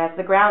Snowman, as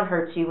the ground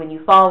hurts you when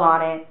you fall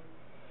on it.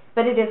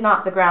 But it is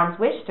not the ground's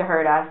wish to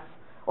hurt us.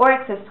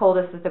 Oryx has told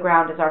us that the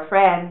ground is our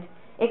friend.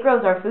 It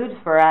grows our food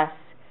for us.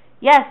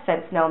 Yes,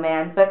 said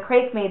Snowman, but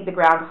Crake made the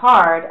ground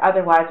hard,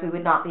 otherwise we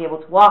would not be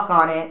able to walk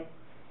on it.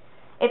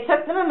 It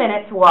took them a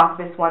minute to walk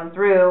this one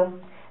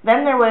through.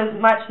 Then there was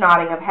much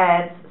nodding of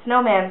heads.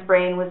 Snowman's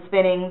brain was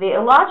spinning. The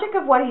illogic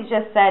of what he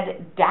just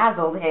said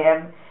dazzled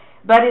him,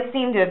 but it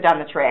seemed to have done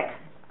the trick.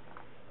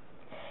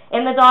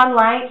 In the dawn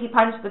light, he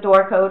punched the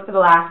door code for the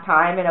last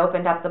time and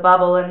opened up the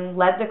bubble and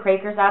led the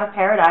Quakers out of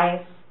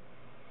paradise.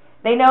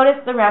 They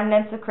noticed the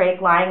remnants of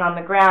Crake lying on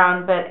the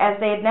ground, but as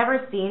they had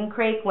never seen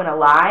Crake when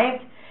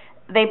alive,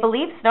 they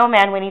believed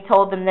Snowman when he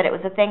told them that it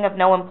was a thing of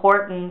no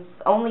importance,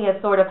 only a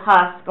sort of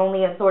husk,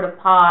 only a sort of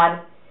pod.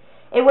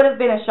 It would have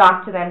been a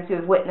shock to them to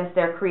have witnessed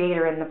their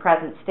creator in the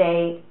present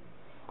state.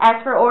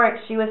 As for Oryx,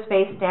 she was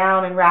face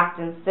down and wrapped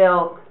in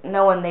silk,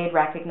 no one they'd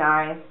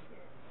recognize.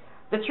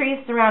 The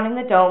trees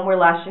surrounding the dome were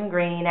lush and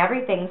green,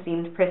 everything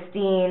seemed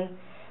pristine,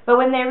 but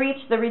when they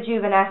reached the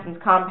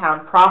rejuvenescence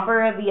compound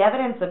proper, the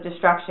evidence of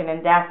destruction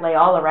and death lay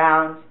all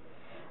around.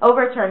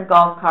 Overturned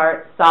golf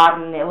carts,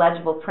 sodden,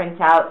 illegible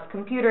printouts,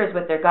 computers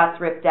with their guts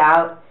ripped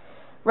out,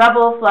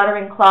 rubble,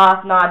 fluttering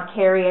cloth, gnawed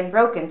carrion,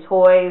 broken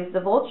toys.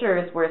 The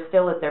vultures were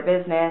still at their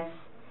business.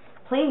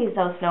 Please,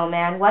 oh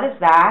Snowman, what is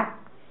that?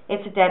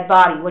 It's a dead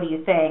body, what do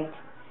you think?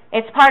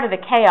 It's part of the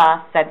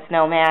chaos, said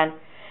Snowman.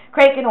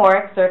 Crake and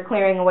Oryx are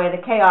clearing away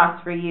the chaos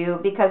for you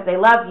because they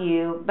love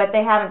you, but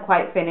they haven't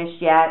quite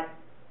finished yet.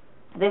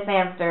 This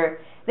answer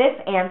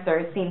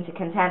seemed to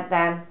content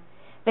them.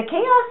 The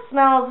chaos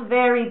smells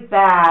very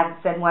bad,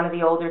 said one of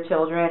the older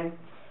children.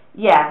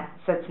 Yeah,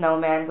 said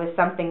Snowman, with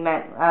something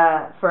meant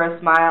for a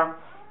smile.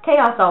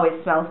 Chaos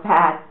always smells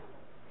bad.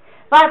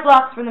 5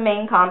 blocks from the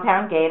main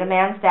compound gate, a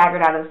man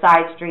staggered out of the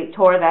side street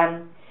toward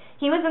them.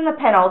 He was in the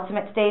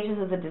penultimate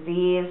stages of the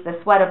disease. The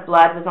sweat of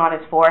blood was on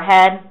his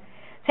forehead.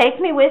 Take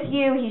me with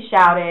you, he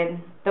shouted.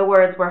 The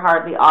words were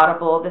hardly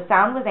audible. The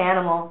sound was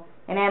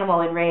an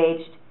animal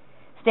enraged.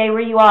 Stay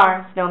where you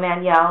are,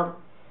 Snowman yelled.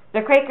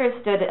 The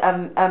Quakers stood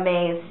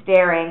amazed,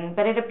 staring,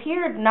 but it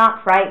appeared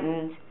not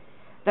frightened.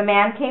 The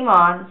man came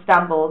on,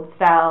 stumbled,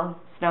 fell.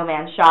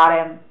 Snowman shot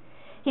him.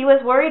 He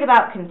was worried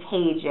about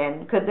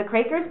contagion. Could the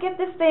Quakers get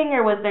this thing,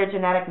 or was their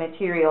genetic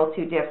material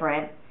too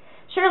different?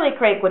 Surely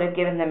Crake would have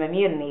given them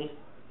immunity,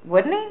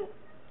 wouldn't he?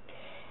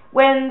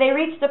 When they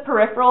reached the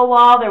peripheral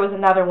wall, there was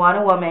another one,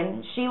 a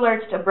woman. She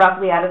lurched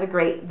abruptly out of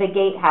the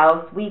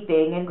gatehouse,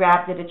 weeping, and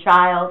grabbed at a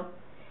child.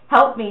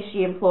 Help me,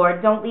 she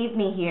implored. Don't leave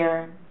me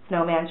here.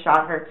 Snowman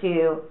shot her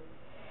too.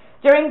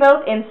 During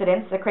both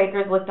incidents, the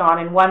Quakers looked on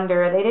in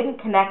wonder. They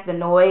didn't connect the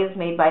noise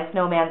made by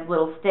Snowman's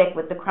little stick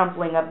with the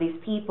crumpling of these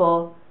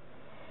people.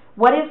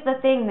 What is the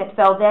thing that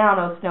fell down,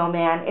 oh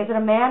Snowman? Is it a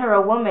man or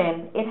a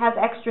woman? It has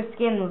extra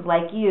skins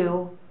like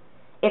you.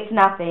 It's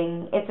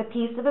nothing. It's a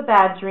piece of a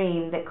bad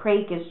dream that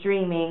Crake is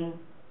dreaming.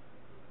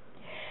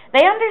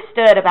 They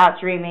understood about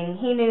dreaming.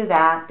 He knew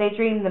that. They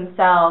dreamed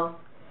themselves.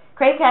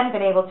 Crake hadn't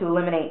been able to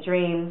eliminate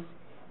dreams.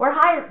 We're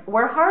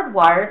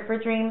hardwired for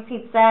dreams,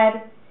 he'd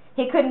said.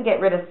 He couldn't get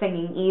rid of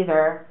singing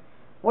either.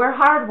 We're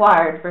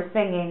hardwired for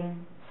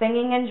singing.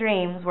 Singing and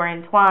dreams were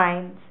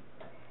entwined.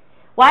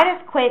 Why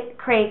does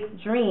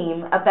Crake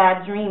dream a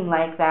bad dream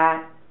like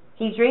that?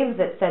 He dreams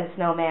it, said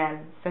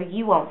Snowman, so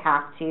you won't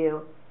have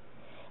to.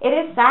 It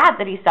is sad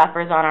that he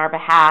suffers on our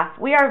behalf.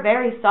 We are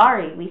very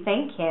sorry. We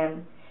thank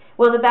him.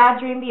 Will the bad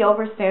dream be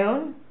over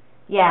soon?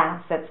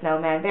 Yeah, said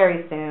Snowman,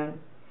 very soon.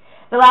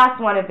 The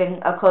last one had been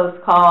a close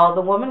call.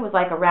 The woman was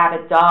like a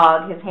rabid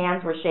dog. His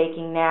hands were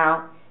shaking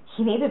now.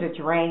 He needed a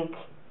drink.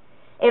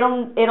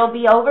 It'll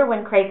be over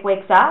when Crake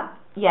wakes up?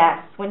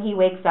 Yes, when he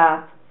wakes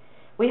up.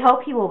 We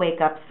hope he will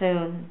wake up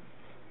soon.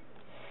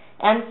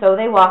 And so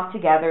they walked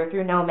together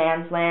through no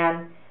man's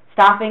land,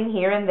 stopping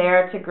here and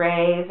there to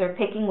graze or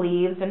picking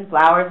leaves and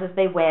flowers as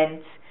they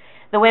went.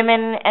 The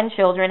women and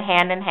children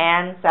hand in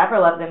hand,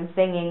 several of them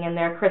singing in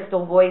their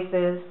crystal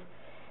voices,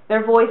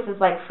 their voices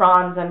like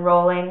fronds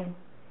unrolling.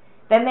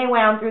 Then they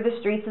wound through the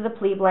streets of the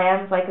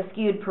plebeians like a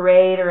skewed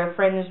parade or a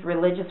fringed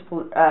religious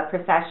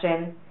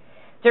procession.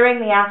 During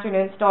the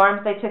afternoon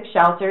storms, they took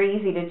shelter,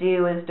 easy to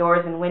do as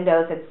doors and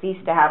windows had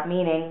ceased to have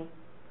meaning.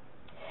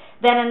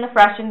 Then in the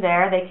freshened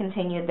air, they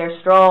continued their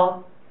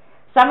stroll.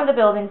 Some of the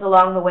buildings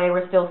along the way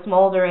were still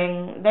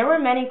smoldering. There were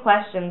many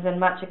questions and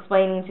much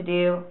explaining to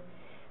do.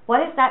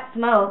 What is that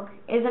smoke?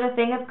 Is it a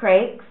thing of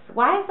Crake's?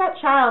 Why is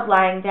that child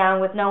lying down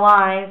with no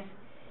eyes?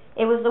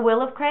 It was the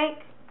will of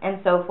Crake, and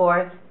so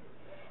forth.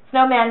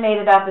 Snowman made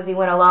it up as he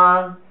went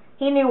along.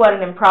 He knew what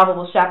an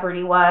improbable shepherd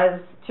he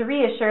was. To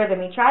reassure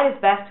them, he tried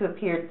his best to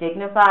appear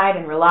dignified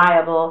and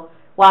reliable,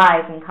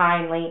 wise and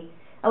kindly.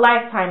 A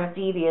lifetime of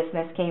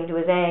deviousness came to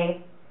his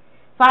aid.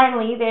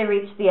 Finally, they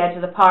reached the edge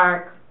of the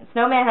park.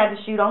 Snowman had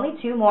to shoot only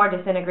 2 more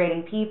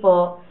disintegrating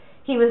people.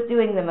 He was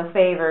doing them a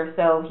favor,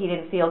 so he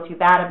didn't feel too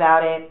bad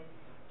about it.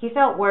 He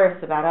felt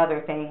worse about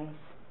other things.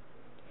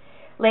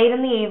 Late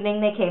in the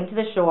evening they came to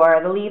the shore.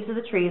 The leaves of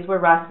the trees were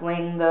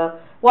rustling. The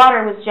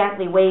water was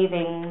gently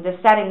waving. The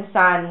setting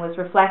sun was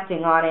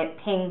reflecting on it,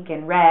 pink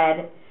and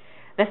red.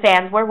 The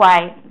sands were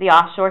white, the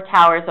offshore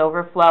towers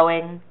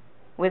overflowing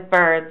with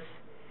birds.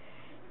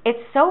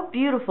 "It's so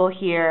beautiful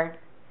here.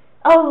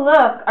 Oh,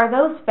 look, are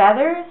those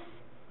feathers?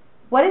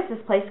 What is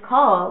this place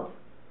called?"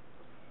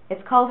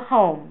 "It's called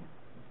home,"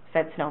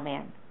 said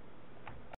Snowman.